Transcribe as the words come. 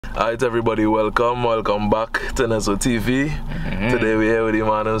Alright everybody, welcome back to NEZZO TV. Today we're here with the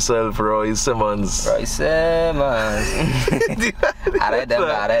man himself, Roy Simmons. Roy Simmons. I read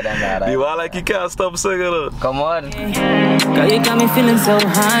them. You are like you can't stop singing. Come on. Girl, you got me feeling so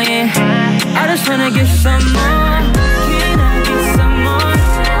high, yeah. I just wanna get some more. Can I get some more?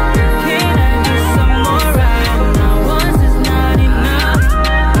 Can I get some more right now? Once is not enough.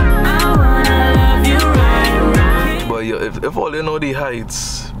 I wanna love you right. But if all you know the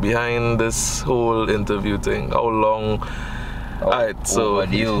heights behind this whole interview thing, how long? Alright, so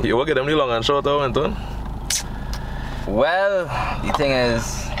you will get them the long and short out, Anton? Well, the thing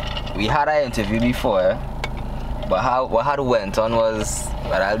is, we had an interview before, but what had went on was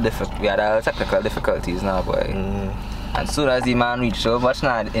we had our technical difficulties now, boy. And soon as the man reached home, watch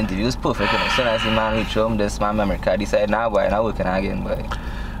now, the interview was perfect. As soon as the man reached home, this my memory card decided, nah, boy, I'm not working again, boy.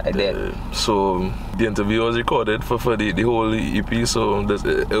 I did. So the interview was recorded for the whole EP, so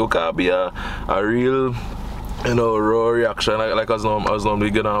it can't be a real, you know, raw reaction like as normally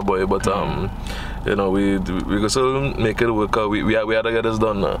get on, boy. But you know, we could still make it work out. We had to get this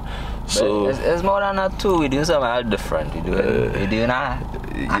done now. So it's more than that too. We're doing something different. We're doing a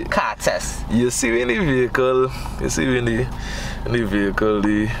car test. You see in the vehicle,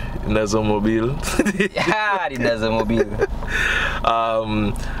 the NEZZO mobile. Yeah, the NEZZO mobile.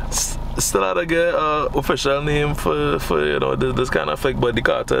 Still had to get official name for you know this kind of effect, but the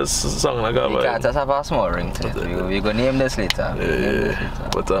car test song like that. The car test have a small ring to it. We're gonna name this later.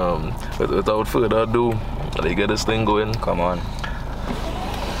 But without further ado, let's get this thing going. Come on.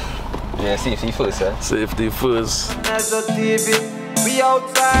 Yeah, safety first, eh? Safety first. NEZZO TV, we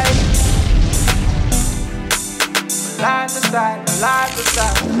outside. Line to side.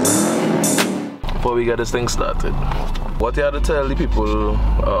 Before we get this thing started, what you had to tell the people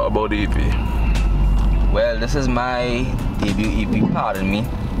about the EP? Well, this is my debut EP, Pardon Me.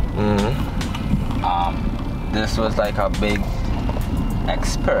 This was like a big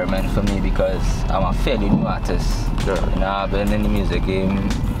experiment for me because I'm a fairly new artist. Yeah. You know, I've been in the music game,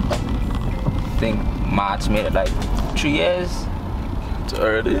 I think March made it like 3 years.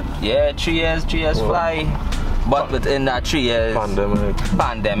 Already? Yeah, 3 years fly. But within that 3 years,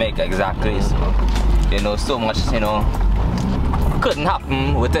 pandemic, exactly. So, you know, so much, you know, couldn't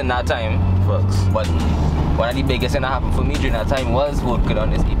happen within that time. Facts. But one of the biggest things that happened for me during that time was working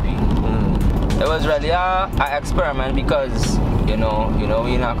on this EP. It was really an experiment because, you know, we're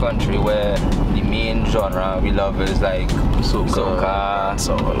in a country where the main genre we love is like soca,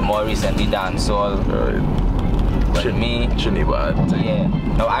 more recently dancehall. Right. But me, Trinibad. yeah.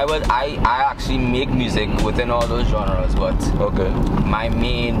 No, I actually make music within all those genres, but my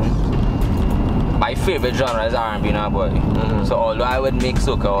favorite genre is R&B now, boy. So although I would make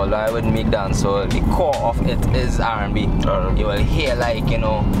soca, although I would make dancehall, the core of it is R&B. You will hear like, you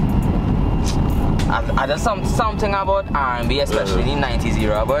know, there's something about R&B, especially in the 90s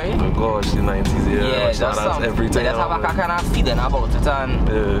era, boy. Oh gosh, the 90s era. Yeah, just something. Everything. I just have a kind of feeling about it, and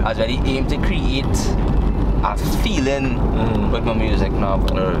I really aim to create a feeling with my music now,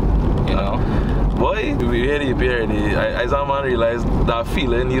 boy. You know? Boy, we hear the EP already. As a man realized that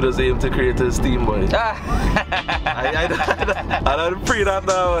feeling, you just aim to create a steam, boy. I don't pray that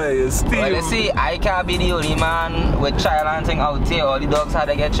now, boy. Steam. Well, you see, I can't be the only man with child and thing out here. All the dogs had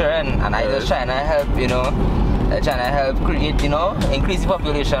to get children, and I just trying to help, you know. Trying to help create, you know, increase the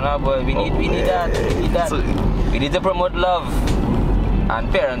population now, boy. We need that. We need to promote love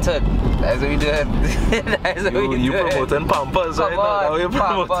and parenthood. That's what we do. You promoting Pampers, right? Come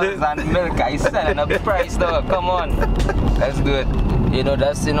on, Pampers and milk. I selling up the price, though. Come on. Let's do it. You know,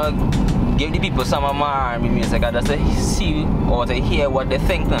 that's, you know, give the people some of my R&B music. I just to see or to hear what they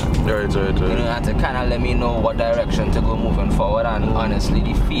think now. Right. You know, and to kind of let me know what direction to go moving forward. And honestly,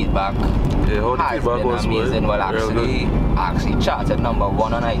 the feedback has been amazing. Well, actually charted #1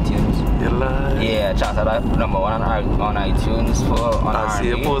 on iTunes. Yeah, charted at #1 on iTunes on R&B. I see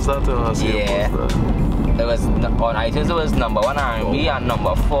you post that too. It was on iTunes. It was #1 R&B and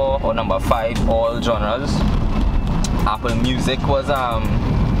 #4 or #5 all genres. Apple Music was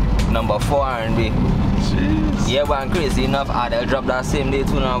 #4 R&B. Jeez. Yeah, but crazy enough, Adele dropped that same day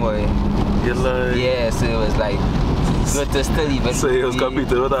too now, boy. Yeah, so it was like good to still even. So he was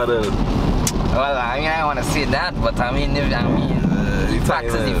competing with Adele. Well, I mean, I want to say that, but I mean,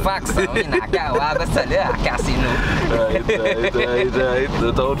 facts is the facts. I mean, I can't say no. Right.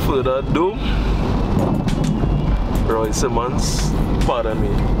 Without further ado, Roy Simmons, Pardon Me.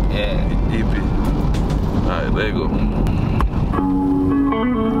 Yeah. EP. Alright, there you go.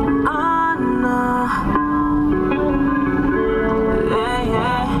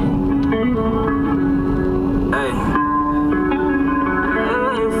 Hey.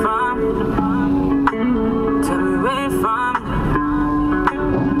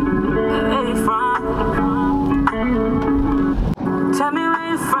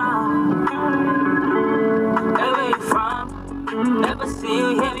 Never seen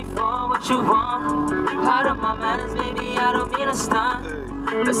you here before, what you want? Part of my manners, baby, I don't mean to stunt.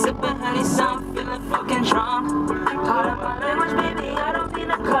 But sipping Henny, so I'm feeling fucking drunk. Part of my language, baby, I don't mean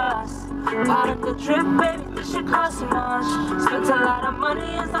to cuss. Part of the trip, baby, this shit cost much. Spent a lot of money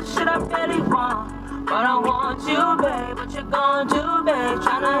and some shit I barely want. But I want you, babe, what you gonna do, babe?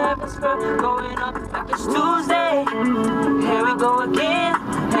 Tryna have a skirt going up like it's Tuesday. Here we go again,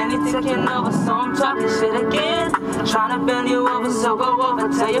 Henny taking over, so I'm talking shit again. Tryna bend you over, so go over,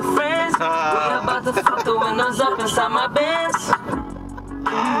 tell your friends. We about to fuck the windows up inside my Benz.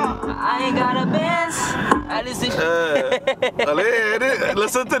 I ain't got a Benz. At least if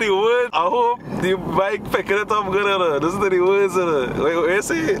listen to the words. I hope the bike picking it up good. Listen to the words. What you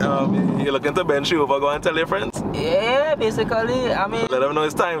say? You're looking to bench you over, go and tell your friends? Yeah, basically, I mean... Let them know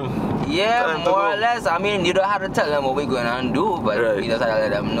it's time. Yeah, time more or less. I mean, you don't have to tell them what we're going to do, but right. you just have to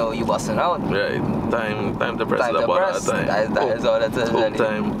let them know you're busting out. Right. Time to press Time the to button press. at time. That is all that is. Home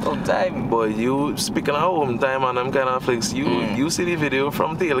time. Home time. Boy, you speaking of home time and them kind of flicks, you see the video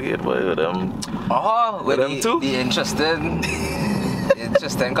from Tailgate, boy, with them. Oh, with them too? The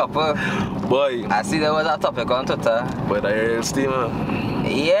interesting couple. Boy. I see there was a topic on Twitter. But I real steamer.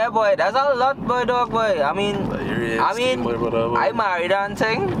 Yeah, boy, that's a lot, boy, dog, boy. I mean, I married and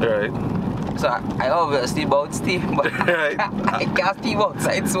thing. Right. So I obviously bought steam, but Right. I can't steam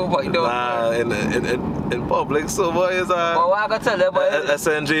outside, so boy, dog. Nah, in public, so boy, is But what I gotta tell you, boy?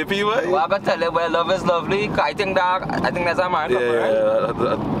 SNJP, boy. What I gotta tell you, boy, love is lovely. I think that's a married couple, right?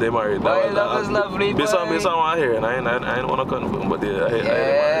 Yeah, they married. Boy, love is lovely, boy. Based on what I hear, and I ain't wanna confirm, but yeah, I hear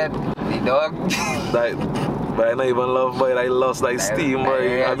Yeah, the dog. But I not even love, boy. I lost like steam,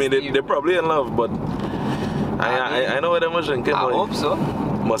 boy. I mean, they probably in love, but I know what them was drinking, I boy. hope so.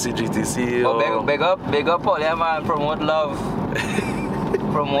 Musty GTC. But big up, Paul, yeah, man. Promote love.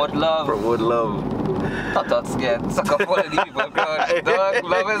 Promote love. Promote love. Tots get suck up all of these people, crowd. Dog,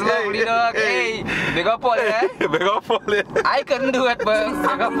 love is lovely, dog. Hey, big up, Paul, yeah. Big up, Paul. I couldn't do it, but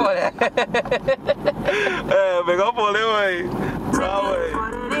big up, Paul, yeah. Big up, Paul, boy. Bravo.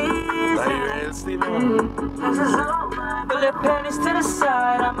 Pull the panties to the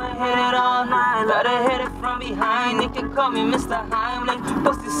side, I'ma hit it all night. Let her hit it from behind, you can call me Mr. Heimlich.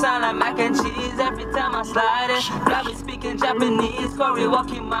 Pussy sound like mac and cheese every time I slide it. Got me speaking Japanese, Corey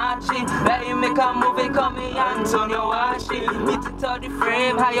Wakimachi. Let you make a movie, call me Antonio Washi. Need to tell the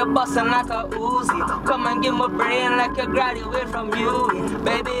frame how you bustin' like a Uzi. Come and give my brain like you graduate from uni.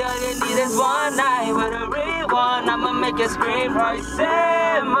 Baby, all you need is one night with a real one. I'ma make you scream, Roy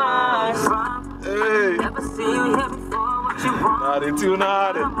Simmons. Hey. Never seen you here before, what you want? Nah, they too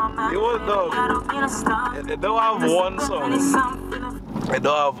hard. It was dog. It don't have one song. It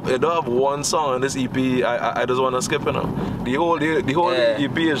don't have one song on this EP. I just wanna skip it now. The whole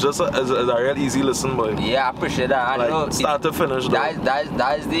EP is just a real easy listen, boy. Yeah, I appreciate that. I know start to finish.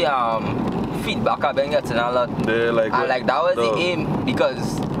 That is the feedback I've been getting a lot. Yeah, like that was the aim,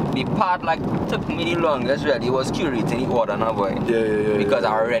 because the part like took me the longest really was curating the order now, boy. Yeah. Because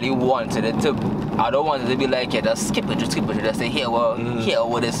I really wanted it to. I don't want it to be like, yeah, just skip it, just say here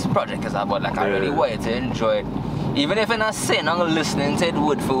what this project is about. Like I really wanted to enjoy it. Even if I'm not saying I'm listening to it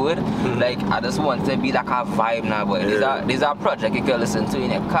word for word, like I just want it to be like a vibe now, boy. These are project you can listen to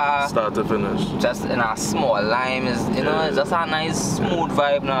in your car. Start to finish. Just in a small line, it's just a nice smooth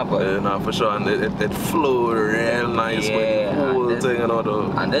vibe now, boy. Yeah, nah, for sure. And it flowed real nice with the whole thing and all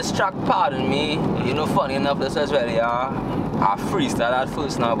that. And this track, Pardon Me, you know, funny enough, this was really a freestyle at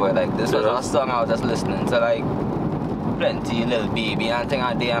first now, boy. Like this was a song I was just listening to, like plenty Lil Baby and thing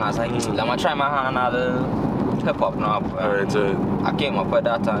I did, and I was like, let me try my hand at the hip hop now. Alright, I came up with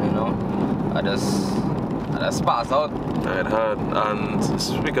that, and you know, I just passed out. It had. And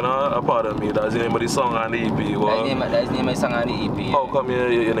speaking of Pardon Me, that's the name of the song on the EP. Well, that's the name of the song on the EP. How come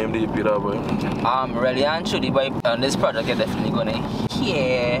you named the EP that, boy? Really and truly, boy, on this project you're definitely gonna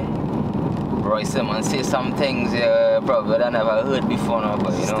hear Roy Simmon say some things probably that I never heard before now,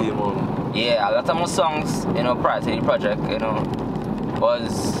 but you know. Yeah, a lot of my songs, you know, prior to the project, you know,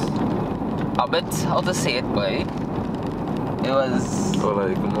 was a bit, how to say it, boy. It was cool.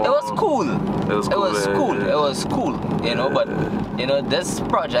 It was cool, you know, but you know, this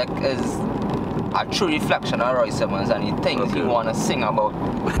project is a true reflection of Roy Simmons and the things he wanna sing about.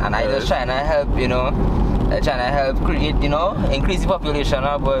 And I just trying to help, you know, create, you know, increase the population,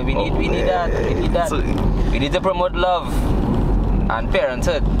 but we need that. We need to promote love and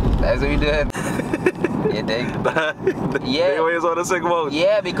parenthood. That's what we do. You dig? Yeah. They always want to sing about.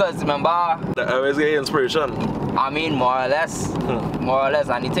 Yeah, because remember, I always get inspiration. I mean, more or less. More or less.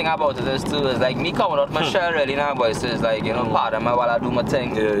 And the thing about it is too, is like me coming out my shell really now, boy. So it's like, you know, pardon me while I do my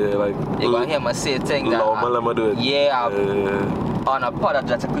thing. Yeah, like. You're going to hear me say things that. Let me do it. Yeah,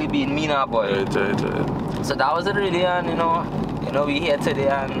 unapologetically being me now, boy. Right. So that was it really, and you know, we here today,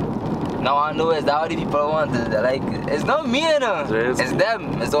 and now I know it's that what the people want. They're like, it's not me, you know. It's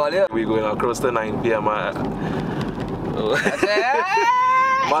them. It's all you. We going across the 9 p.m. But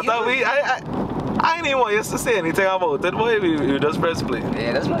I didn't want you to say anything about it, boy. We just press play.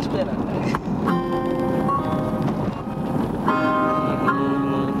 Yeah, that's press play now.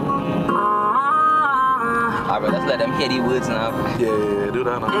 Alright, let's let them hear the words now. Yeah, do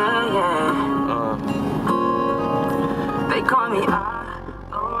that now. They call me R-O-Y-S-I-M-M-O-N-S.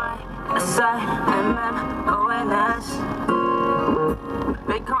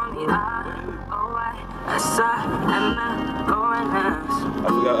 They call me R-O-Y-S-I-M-M-O-N-S. I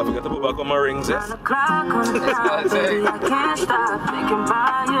forgot to put back on my rings, yes? I can't stop thinking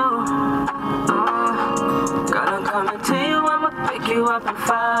about you. Gotta come and tell you I'ma pick you up in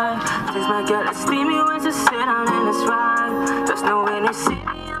 5. Things might get like steamy when you sit down in this ride. Just know when you see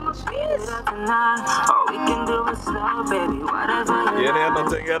me, I'ma beat it up tonight. All we can do is slow, baby, whatever you Yeah, they have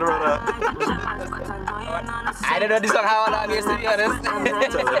nothing yet, brother. I don't know this song how long is, to be honest.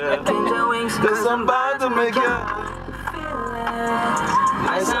 Cause I'm about to make you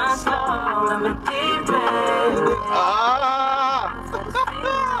nice and slow, let me deep it.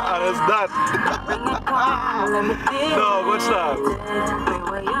 That's that. No, what's that?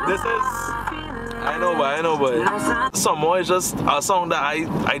 This is I know, but somehow it's just a song that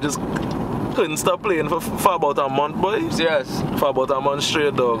I just couldn't stop playing for about a month, boy. Serious? For about a month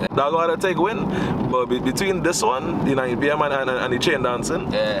straight, dog. That gotta take win. But between this one, the 9 p.m. and the chain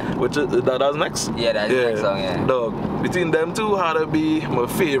dancing, which is, that's next? Yeah, that's the next song, yeah. Dog, between them two had to be my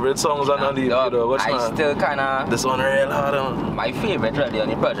favorite songs on the dog, what's I that? still kinda... This one real hard, My favorite really on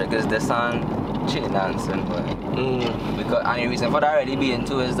the project is this song, chain dancing, boy. Because, and the reason for that really being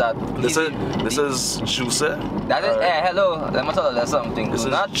too is that... This is Juice. That is, hello, let me tell you something. This Do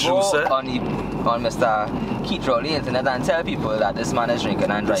is not Juice. go on Mr. Keith on the internet and tell people that this man is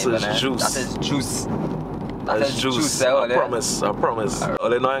drinking and driving. This is juice. That is juice. That's juice. I promise. I promise.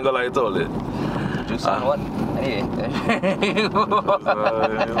 All I know I ain't gonna lie to all it. Juice on what? Hey.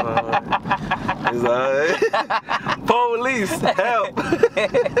 Police, help!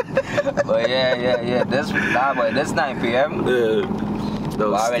 But yeah. This 9 p.m. Yeah.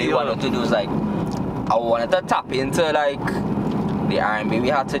 What I really wanted to do is like, I wanted to tap into like the R&B we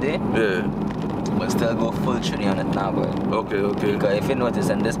had today. Yeah. But still go full tune on it now, boy. Okay. Because if you notice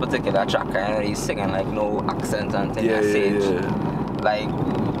in this particular track, I ain't really singing like no accent and things. Yeah. Like,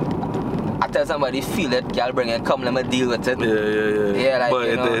 I tell somebody, feel it, girl, bring it, come, let me deal with it. Yeah. Like, but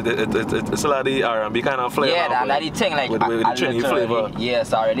it's a lot of the R&B kind of flavor. Yeah, that's the thing, like, with the Trini flavor.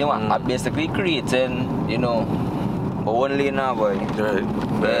 Yes, I really want. I'm basically creating, you know, only now, boy. Right.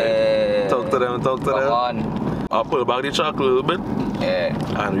 Yeah. Talk to them. Come on. I'll pull back the track a little bit. Yeah.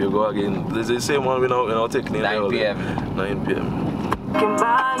 And we'll go again. This is the same one we're now taking in 9 p.m. 9 p.m. Can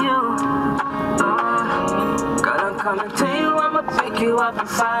buy you. Gotta come and tell you I'ma pick you up in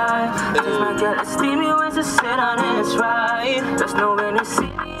 5. Things might get like steamy when you sit down in this ride. Just know when you see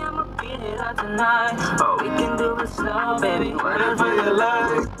me, I'ma beat it up tonight. All we can do is slow, baby, whatever you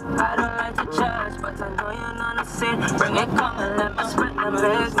like. I don't like to judge, but I know you're not the same. Bring it, come and let me spread my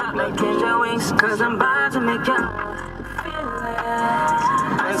legs out like angel wings. Cause I'm about to make you feel it.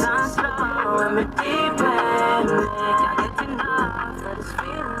 Nice and slow, let me deep in. Can't get enough of this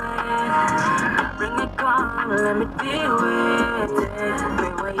feeling. Bring it, come, let me deal with it. Be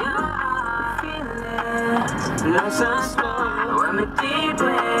where you are, feel it. Nice and slow, let me deep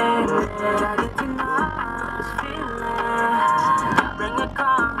in. Can't get enough of this feeling. Bring it,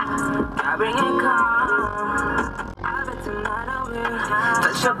 come, bring it, come. I bet tonight I will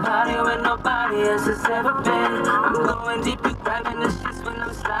touch your body when nobody else has ever been. I'm going deep, you grabbing the sheets when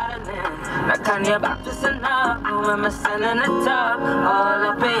I'm sliding in. Like Kanye Baptist enough, when I'm sending it up, all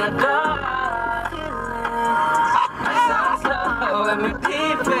up in your door. I sound slow, let me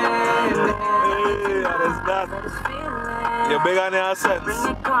deep in. Hey, that is that. You're big on your sense. Bring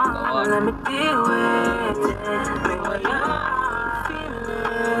it, come, let me deal with it. Bring what you feeling.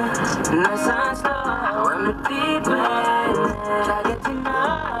 Nice and slow, let me deep in. Try get to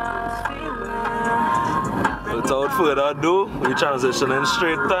know this feeling. Without further ado, we transitioning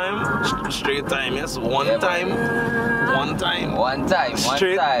straight time, yes, one time.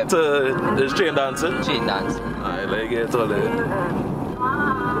 Straight to the chain dancing. Chain dance. Alright, let's get to it.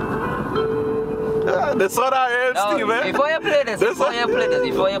 This one I heard, No, Steve, man. before you play this, before you play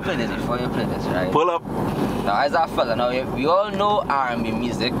this, right? Pull up. Now, as a fella, now we all know R&B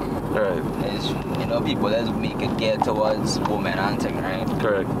music. Right. Is, you know, people that make it geared towards women and thing, right?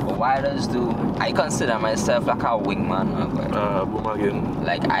 Correct. But why does I consider myself like a wingman, Boom again.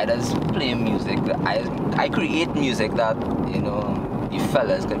 like I just play music. I create music that, you know, you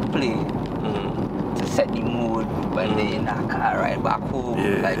fellas can play to set the mood when they in that car ride back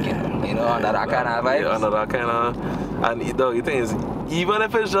home, like you know, under that kind of vibes. Yeah, under that kind of. And the thing is, even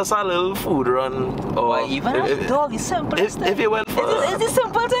if it's just a little food run, or even if dog is simple. if you went for it's the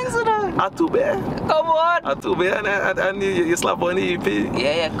simple things, you know. a two bear, Come on. and you slap on the EP.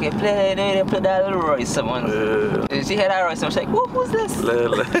 Yeah, you play that little Roy Simmon. You see that Roy Simmon? She's like, who's this?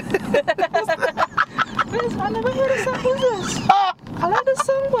 I never heard this song. Who's this? I like this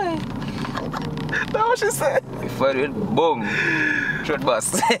song, boy. That's what she said. Before it, boom, shoot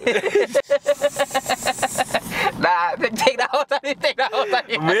bus. Nah, take that out of me, take that out of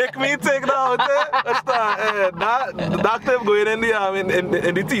me. Make me take that out, that clip going in the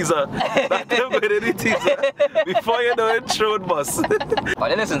in the teaser. That clip going in the teaser. Before you know it, throat bus. But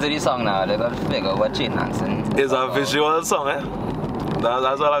they listen to this song now, they gotta figure out what chain dancing. It's a visual song, eh?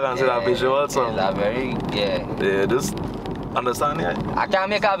 That's all I can say, a visual song. It's a very, Yeah, just understand it. I can't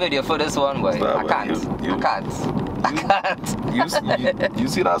make a video for this one, boy. I can't. You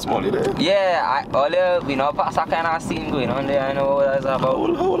see that small there? Yeah, we know past that kind of scene going on there. I know what that's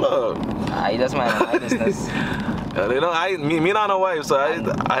about. Hold up. I just mind my business. You know, me not a wife, so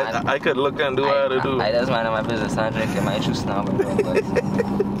I could look and do what I do. I just mind my business. I'm drinking my juice now, but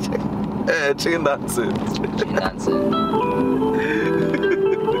Yeah, chain dancing. chain dancing.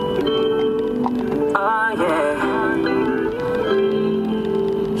 Oh yeah.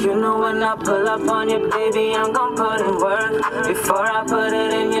 You know when I pull up on you, baby, I'm gon' put in work. Before I put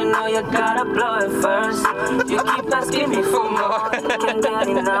it in, you know you gotta blow it first. You keep asking me for more, can't get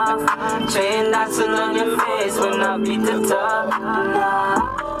enough. Chain dancing on your face when I beat the top.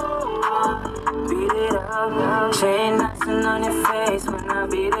 Beat it up. Chain dancing on your face when I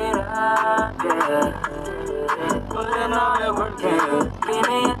beat it up, yeah. Putting all the work in.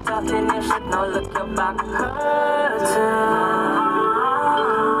 Baby, you're talking your shit, now look your back hurting.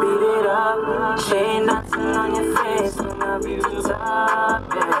 Beat it up, chain dancing on your face when I beat the top,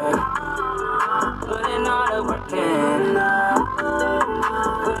 yeah. Putting all the work in.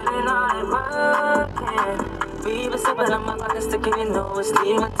 Putting all the work in. We been sipping on my pocket, sticking, you know it's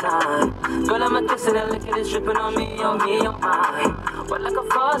demon time. Girl, I'm a kissing and licking it, dripping on me, on mine. But like a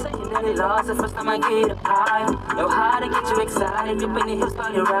faucet, you nearly lost the first time I get a pie. Know how to get you excited, dripping the hills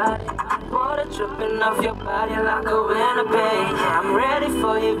while you're riding. Water dripping off your body like a winter pain. I'm ready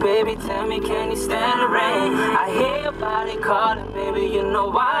for you, baby, tell me, can you stand the rain? I hear your body calling, baby, you know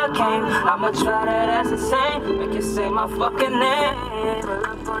why I came. I'ma try that ass insane, make you say my fucking name. Pull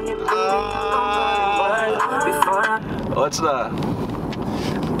up on you, baby, What's that?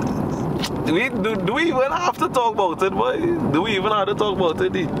 Do we even have to talk about it, boy? Do we even have to talk about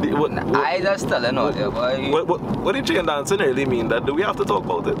it? I just telling all you, boy. What did chain dancing really mean? That do we have to talk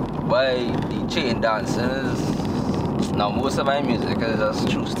about it? Boy, the chain dances. Now most of my music is just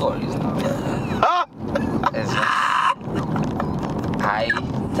true stories now. It's just, I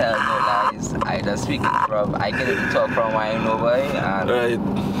tell no lies. I just speak it from. I can even talk from what I know, boy. And Right.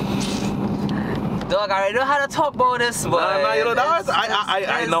 dog, I don't know how to talk about this, boy. Nah, you know that.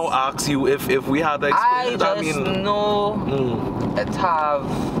 I now ask you if we had the experience. I just know it have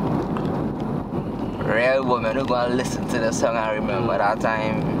real women who gonna listen to the song. I remember that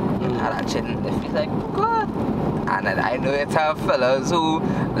time and that chin. They feel like, God. And then I know it have fellas who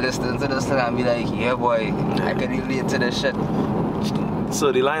listen to the song and be like, yeah, boy, I can relate to this shit.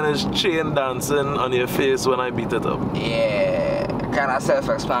 So the line is chain dancing on your face when I beat it up. Yeah, kind of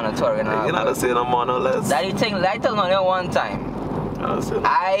self-explanatory now. You're not saying no more no less. That you think, I tell you one time.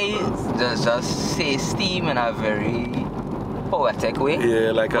 I just say steam in a very poetic way.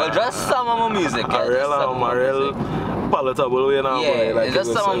 Yeah, like well, just some of my music. A real palatable way now. Yeah, boy, like it's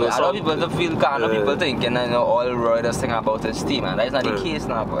just some of a lot of people don't feel kind of people thinking, you know, all Roy does thing about is steam, and that's not the case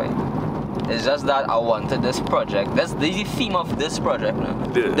now, boy. It's just that I wanted this project. That's the theme of this project now.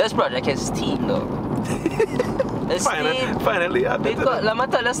 Yeah. This project is steam, though. It's Finally, I did it. Let me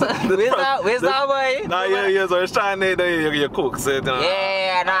tell you something. Where's that boy? Nah, yeah, so it's trying to your cook, so you know.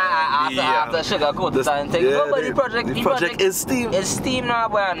 Yeah, after sugar coat and thing. Yeah, But the project is steam. It's steam now,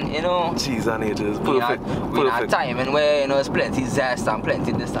 boy, you know. Cheese and ages, perfect. We have time and where, you know, it's plenty zest and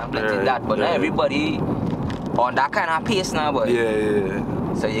plenty this and plenty that. But now everybody on that kind of pace now, boy. Yeah.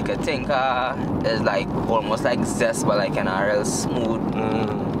 So you could think it's like almost like zest, but like in a real smooth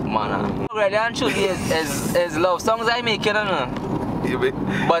man. Really and truly is love songs I make, you know.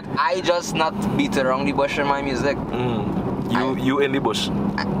 But I just not beat around the bush in my music. You in the bush.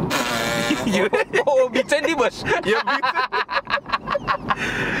 You beat in the bush. You beat.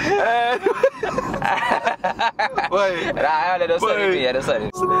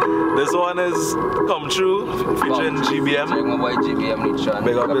 This one is Come True featuring GBM. My boy GBM,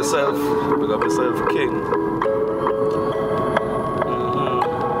 Big up yourself. Big up yourself, King.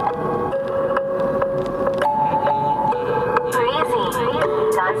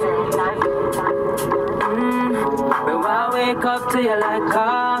 Wake up to you like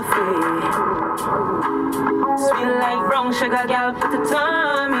coffee, sweet like brown sugar, girl, put it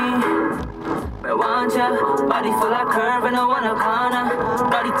on me. I want ya, body full of curve and I wanna corner.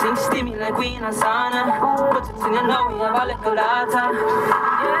 Body things steamy like we in a sauna. Put it in, you know we have a little data.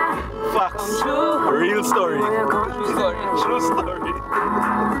 Yeah. Facts. Real story. True story.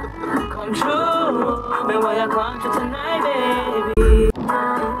 Come true. Me why you come to tonight, baby.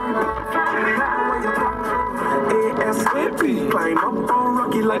 ASAP, climb up on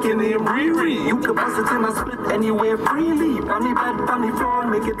Rocky like your name Riri. You can pass it in a split anywhere freely. Bunny bed, bunny floor,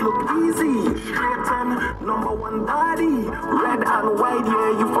 make it look easy. Straight on, #1 body. Red and white,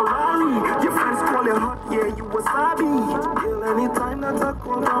 yeah, you Ferrari. Your friends call you hot, yeah, you wasabi. Girl, anytime that I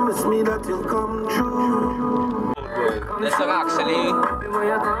call, promise me that you'll come true. This song actually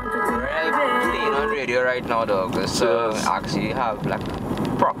playing on radio right now, dog. This song actually have like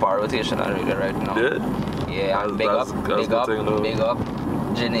proper rotation on radio right now. Yeah, and big up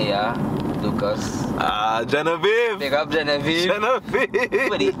Jania, Lucas. Genevieve. Big up Genevieve.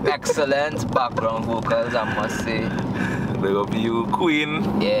 For the excellent background vocals, I must say. Big up you, Queen.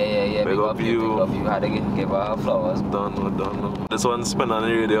 Yeah. Big up you. Big up you. Had to give her flowers. Don't know. This one's spent on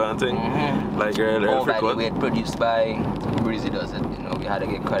the radio and thing. Like earlier. By the way, produced by Breezy does it. You know, we had to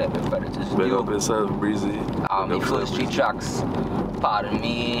give credit where credit is due. Big up yourself, Breezy. The first 3 tracks, Pardon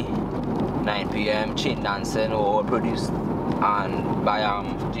Me, 9 p.m. Chain Dancing, all produced and by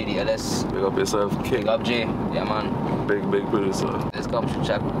JD Ellis. Big up yourself, King. Big up J, yeah man. Big producer. This comes to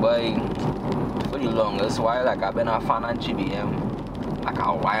check by for the longest while. Like I've been a fan of GBM like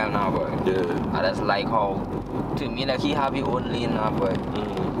a while now, boy. Yeah. I just like how to me like he have his own lane now, boy.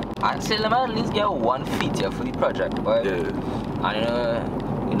 And still let me at least get 1 feature for the project, boy. Yeah. And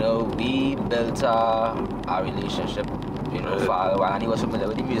you know, we built a relationship, you know, for a while, and he was familiar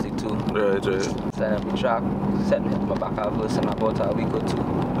with the music too. Right. Sent him the track, sent me my back out verse in about a week or 2.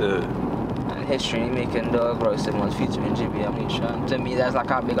 Yeah. And history making the Roy Simmons featuring JBM Nation. To me, that's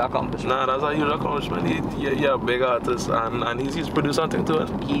like a big accomplishment. Nah, that's a huge accomplishment. He's a big artist, and he's produced something to it.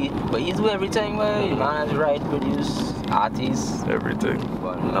 But he's do everything, man. Man has write, produce, artist. Everything.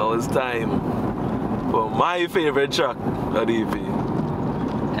 But, now it's time for my favorite track of the EP.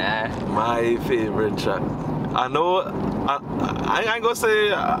 My favorite track. I know, I ain't gonna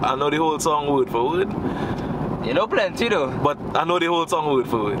say I know the whole song word for word. You know plenty though. But I know the whole song word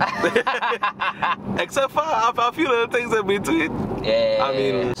for word. Except for a few little things in between. Yeah. I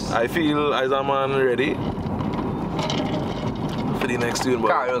mean, I feel as a man ready for the next tune.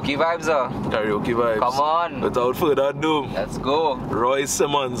 Karaoke vibes, Karaoke vibes. Come on. Without further ado, let's go. Roy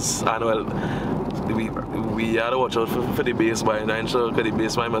Simmons. And well, we had to watch out for the bass by and sure because the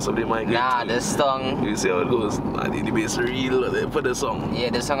bass might mess up the mic. Nah, this song. You see how it goes. I need the bass real for the song. Yeah,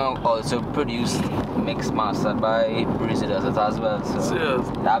 this song also produced, mixed, mastered by Breezy does it as well. So serious?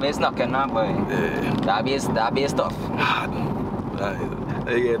 That bass knocking now, boy. Yeah. That bass tough.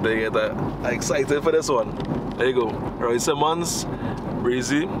 They get excited for this one. There you go. Roy Simmons,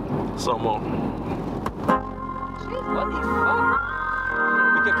 Breezy, some more. What the fuck?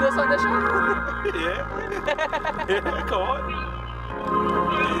 We can curse on the show? Yeah, come on.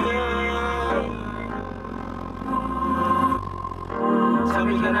 Tell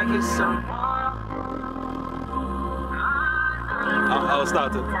me, can I get some more? I'll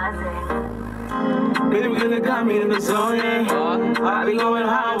start it. Baby, you got me in the zone, yeah. I be going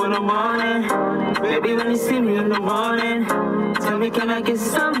high in the morning. Baby, when you see me in the morning, tell me, can I get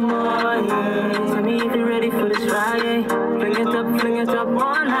some more, yeah. Tell me if you're ready for this ride, yeah. Fling it up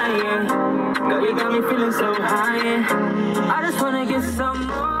all night, yeah. Girl, you got me feeling so high, yeah. I just wanna get some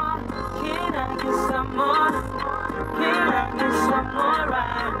more. Can I get some more? Can I get some more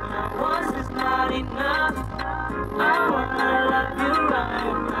right now? Once is not enough. I wanna love you right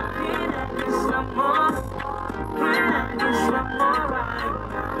now. Can I get some more? Can I get some more right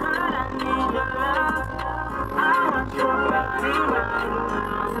now? Girl, I need your love. I want your body right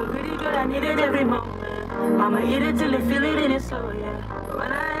now. So pretty good, I need it every moment. I'ma eat it till I feel it in your soul, yeah.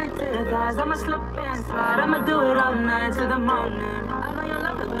 When I enter the thighs, I'ma slip and slide. I'ma do it all night till the morning. I know your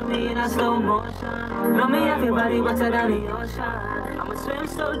love Look at me in a slow motion. Know me everybody wetter than the ocean. I'ma swim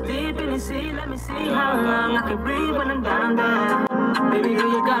so deep in the sea. Let me see how long I can breathe when I'm down there. Baby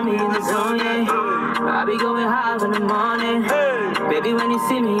girl, you got me in the zone, yeah. I be going hard in the morning. Baby, when you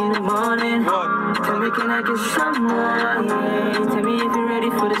see me in the morning, tell me can I get some more, yeah. Tell me if you're ready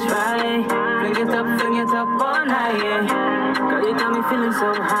for this ride. Fling it up all night, yeah. Girl, you got me feeling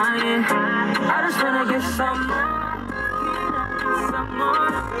so high, yeah. I just wanna get some more. Can I get some more?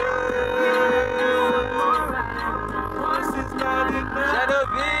 Shadow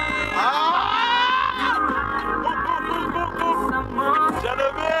B.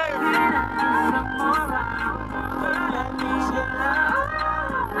 Shadow B.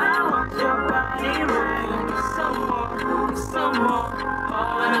 I want your body right. Some more.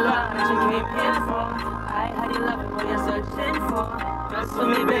 Oh, and the love that you came here for. I had you loving what you're searching for. Just for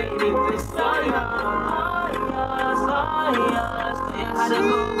me, baby, it's all yours. All yours. So you had to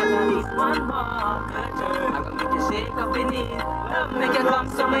go, but I need one more. I can make you shake up in it. Love make you come,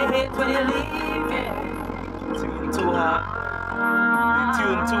 so my hate when you leave, yeah. Tune too hard. You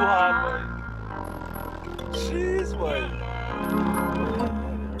tune too hard, boy. Jeez, boy.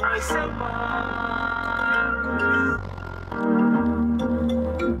 Some more.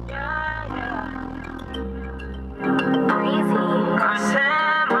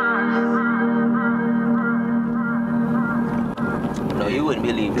 No, you wouldn't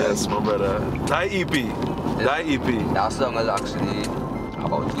believe that. Yes, my brother. That EP. That song is actually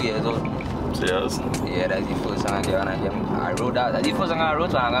about 2 years old. Serious? Yeah, that's the first song I wrote that. That's the first song I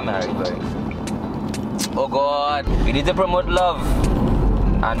wrote when I got married, boy. Oh God, we need to promote love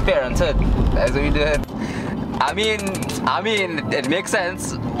and parenthood. That's what we did. I mean, it makes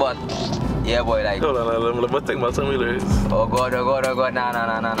sense, but yeah, boy, like. Hold on, let me take my tummy lyrics. Oh God, nah.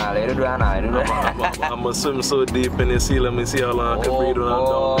 Let it do it. I'm gonna swim so deep in the sea, let me see how long I can breathe when I'm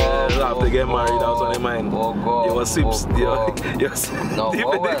down there. I have to get married, that was on your mind. Oh God. You want sips? No, it's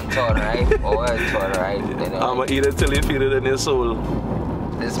alright. It's alright. I'm gonna eat it till you feel it in your soul.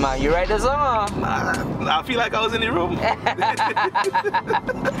 This man, you write the song? I feel like I was in the room.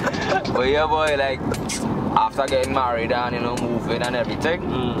 But yeah, boy, like, after getting married and, moving and everything,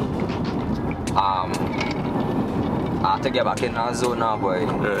 I had to get back in that zone now, boy.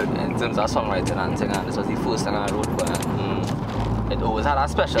 Right. In terms of songwriting and thing, and this was the first thing I wrote, boy. It always had a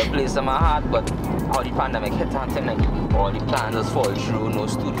special place in my heart, but how the pandemic hit and thing, like, all the plans just fall through, no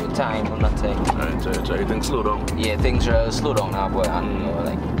studio time, no nothing. Right. Things slow down. Yeah, things really slow down now, boy, and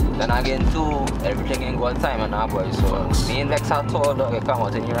like, then again too, everything ain't got time now, boy, so me and Lex are told, dog, you come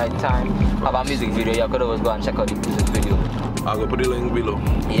out in the right time, have a music video, you could always go and check out the music video. I'll go put the link below.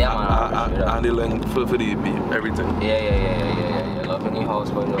 Yeah, man. And the link for the EP, everything. Yeah. Love in the house,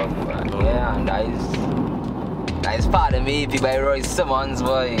 boy, yeah, and that is Pardon Me EP by Roy Simmons,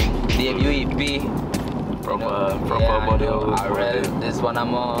 boy, debut EP. Proper body. This one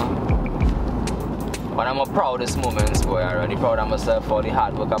I'm one of my proudest moments, boy. I'm really proud of myself for the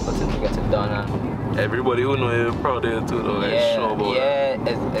hard work I put in to get it done. And everybody who know you're proud of it too, though. Yeah, sure, boy.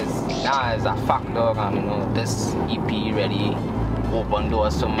 it's a fact, dog. And this EP really opened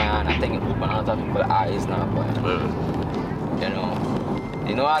doors to me, and I think it opened a lot of people's eyes now, boy.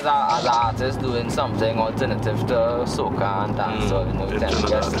 As an artist doing something alternative to soca and dancehall, you tend to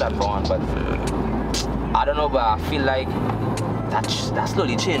get step on, but I don't know, but I feel like that's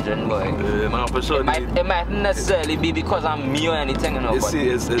slowly changing, boy. No, for sure. It might necessarily be because I'm me or anything, You see,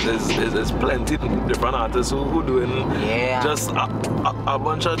 it's plenty different artists who doing just a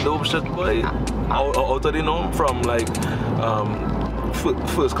bunch of dope shit, boy. Out of the norm, from like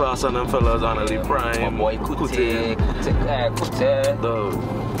First Class and them fellas, Annalie Prime, my boy Kute.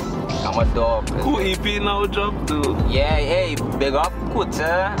 I'm a dog. Who EP now job too? Yeah, hey, big up Kute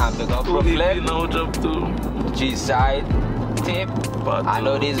and big up Who EP Brooklyn. now job too? G-side tape. I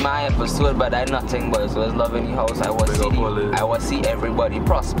know this is my episode, but I nothing but it was love in the house. I was see everybody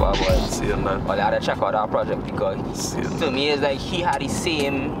prosper, but seeing that. But I had to check out our project because to me it's like he had the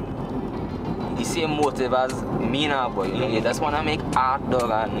same motive as me now, boy. You just wanna make art,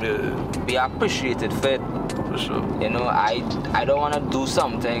 dog, and be appreciated for it. For sure. I don't wanna do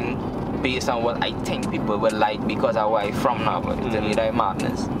something based on what I think people will like because of where I'm from now, but to me that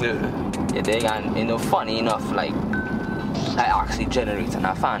madness. You dig? And funny enough, like I actually generating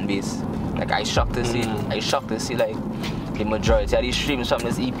a fan base. Like I shocked to see like the majority of these streams from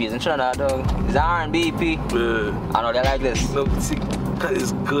this EP is in Trinidad, dog. It's R&B EP. I know they like this. No, see,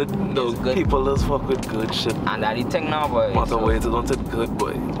 it's good, though. People just fuck with good shit. And that's the thing now, boy. Matter way it don't it good,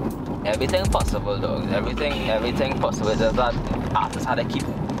 boy. Everything possible, dog. Everything possible. Just that artists had to keep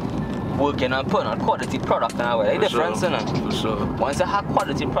working on putting on quality product and all that. The difference, you know. For sure. Once you have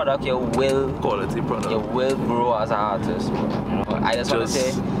quality product, you will grow as an artist. You know? I just want to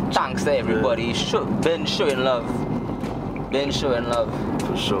say thanks to everybody. Been showing love.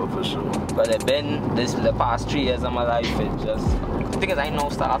 For sure. But they've been the past 3 years of my life. It just the thing is I now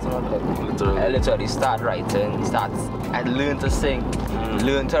start I literally start writing, I learn to sing,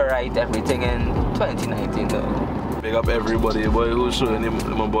 learn to write everything in 2019 though. Big up everybody, boy, who's showing him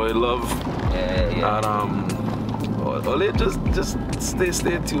my boy love. Yeah. And only just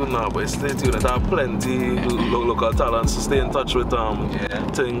stay tuned now, boy. Stay tuned. There are plenty local talents. Stay in touch with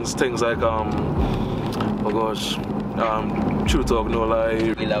things like oh gosh. True Talk No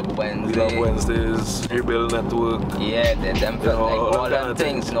Lie, We Love Wednesdays, Rebuild Network. Yeah, them like all them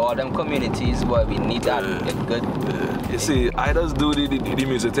things, you know, all them communities, boy, we need that. It's good. You see, I just do the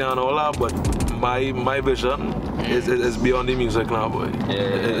music thing and all that, but my vision is beyond the music now, boy.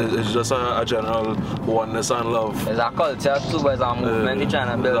 It's just a general oneness and love. It's a culture too, but it's a movement we're trying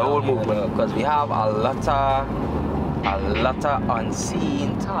to build. The whole movement. Because we have a lot of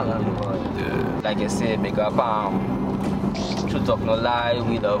unseen talent, boy. Yeah. Like you say, big up True Talk No Lie,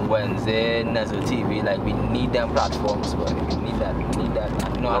 We Love Wednesday, NEZZO TV, like we need them platforms, boy. We need that.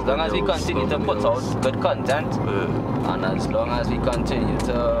 And, you know, as long as we continue to put out good content, and as long as we continue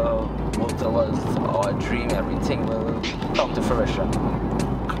to work towards our dream, everything will come to fruition.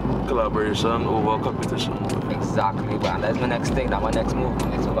 Collaboration over competition. Exactly, man. That's my next thing. That's my next move.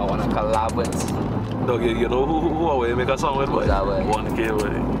 Next move I want to collab with. Dog, you know who I will make a song with, boy? 1K,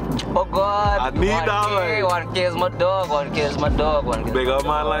 boy. Oh God, I need 1K, that, boy. 1K is my dog, 1K is my dog. 1K is big up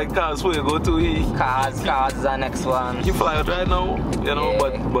man like Cars, where you go to he? Cars is our next one. You fly out right now, you know,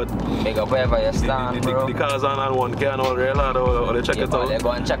 but big up wherever you stand, bro. The cars on 1K and all real hard, or they check it out. They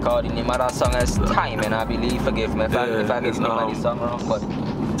go and check out the name of that song is Timing, I believe. Forgive me if I get the name of the song wrong, but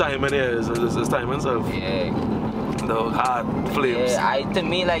Timing is time itself. Yeah. The hard flames. Yeah, to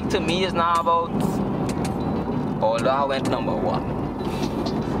me it's not about although I went #1.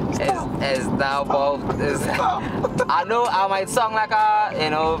 It's now about I know I might sound like a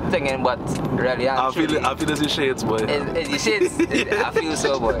thinking, but really I feel it's the shades, boy. It's the shades. I feel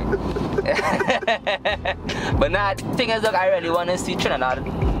so, boy. But now the thing is, look, I really want to see Trinidad.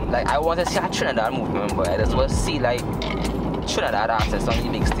 Like I want to see a Trinidad movement, boy. I just want to see like Trinidad artists on the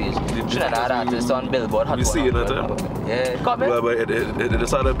big stage. Trinidad artists on Billboard Hot 100. We see it, yeah, come in. But it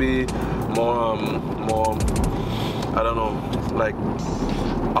decided to be more I don't know, like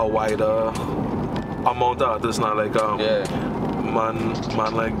a wider amount of artists now, like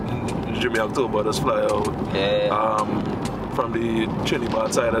man like Jimmy October just fly out. From the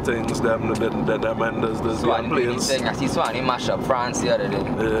Trinibad side of things, them man does planes. I see Swanee mash up France the other day.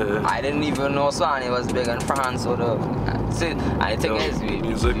 I didn't even know Swanee was big in France, so I think it's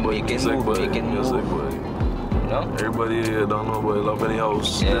music, boy. You know? Everybody don't know, boy, love any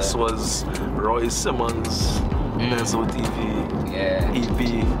house. This was Roy Simmons NEZZO TV EP.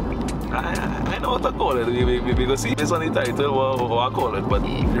 I know what to call it. We go see this on the title, what I call it, but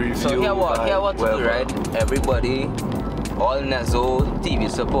review. So here what to do, right? Everybody, all NEZZO TV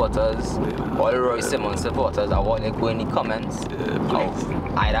supporters, all Roy Simmons supporters, I want to go in the comments of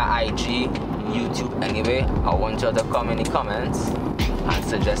either IG, YouTube, anyway. I want you to come in the comments and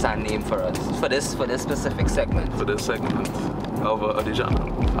suggest a name for us for this specific segment. For this segment of the channel.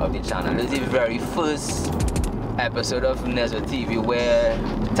 Of the channel. This is the very first episode of NEZZO TV where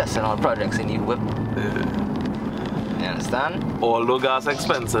testing out projects in the whip. You understand? Although gas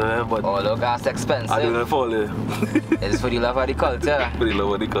expensive, but although gas expensive, I didn't fall in. It's for the love of the culture. For the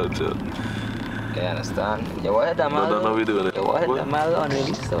love of the culture. You understand? You want to I don't know we doing it. You want to mal on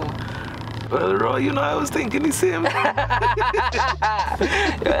really so. Well, Roy, you know I was thinking the same. You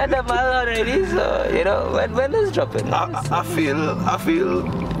want to mal on really so. You know when is dropping? I feel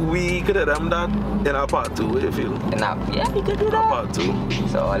we could have done that in our part 2. What do you feel? Yeah, we could do that. Part 2.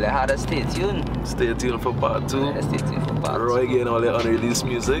 So all you had to stay tuned. Stay tuned for part 2. Stay tuned for part 2. Roy getting all the unreleased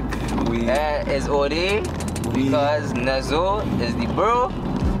music. It's OD because NEZZO is the bro.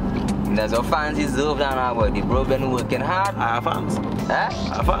 NEZZO fans deserve that now, boy. The bro been working hard. I have fans. I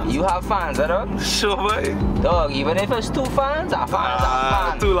have fans. You have fans, dog? Sure, boy. Dog, even if it's 2 fans, I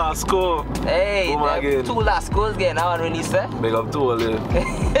fans. 2 last score. Hey, 2 last scores getting out when you say. Big up to all the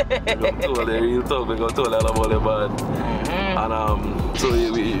real talk. Big up to all the bad. And so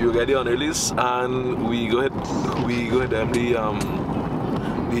you get the unreleased, and we go ahead them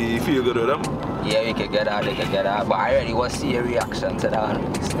the feel good with them. Yeah, we could get that, they could get that. But I already want to see a reaction to that one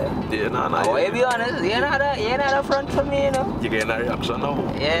release there. Yeah, nah. I want to be honest, you're not a front for me, you know. You getting a reaction now.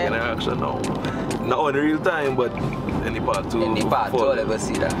 Yeah. You getting a reaction now. Not in real time, but in the part 2. In the part 2, let us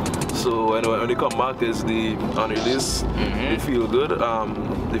see that. So when they come back is the unreleased, They Feel Good.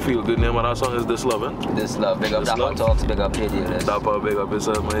 The Feel Good name of that song is This Lovin'. This Love, big up This Dapper Love. Talks, big up JD. Dapper, big up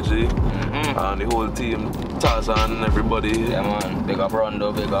yourself, my G. And the whole team, Tarzan, everybody. Yeah man, big up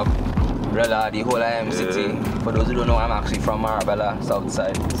Rondo, big up Rella, the whole IM city. For those who don't know, I'm actually from Marabella,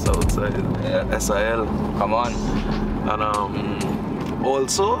 Southside. Southside, Yeah. SIL. Come on. And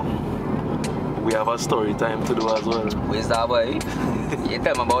also, we have a story time to do as well. Where's that boy? You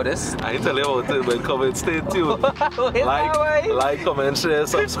tell me about this. I ain't tell you about it, but come and stay tuned. Like, comment, share,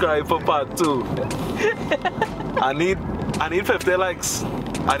 subscribe for part 2. I need 50 likes.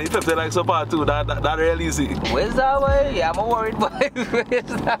 I need 50 likes for part 2. That real easy. Where's that boy? Yeah, I'm worried boy.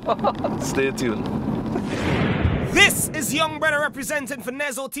 Where's that boy? Stay tuned. This is Young Brother representing for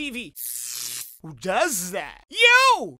NEZZO TV. Who does that? You!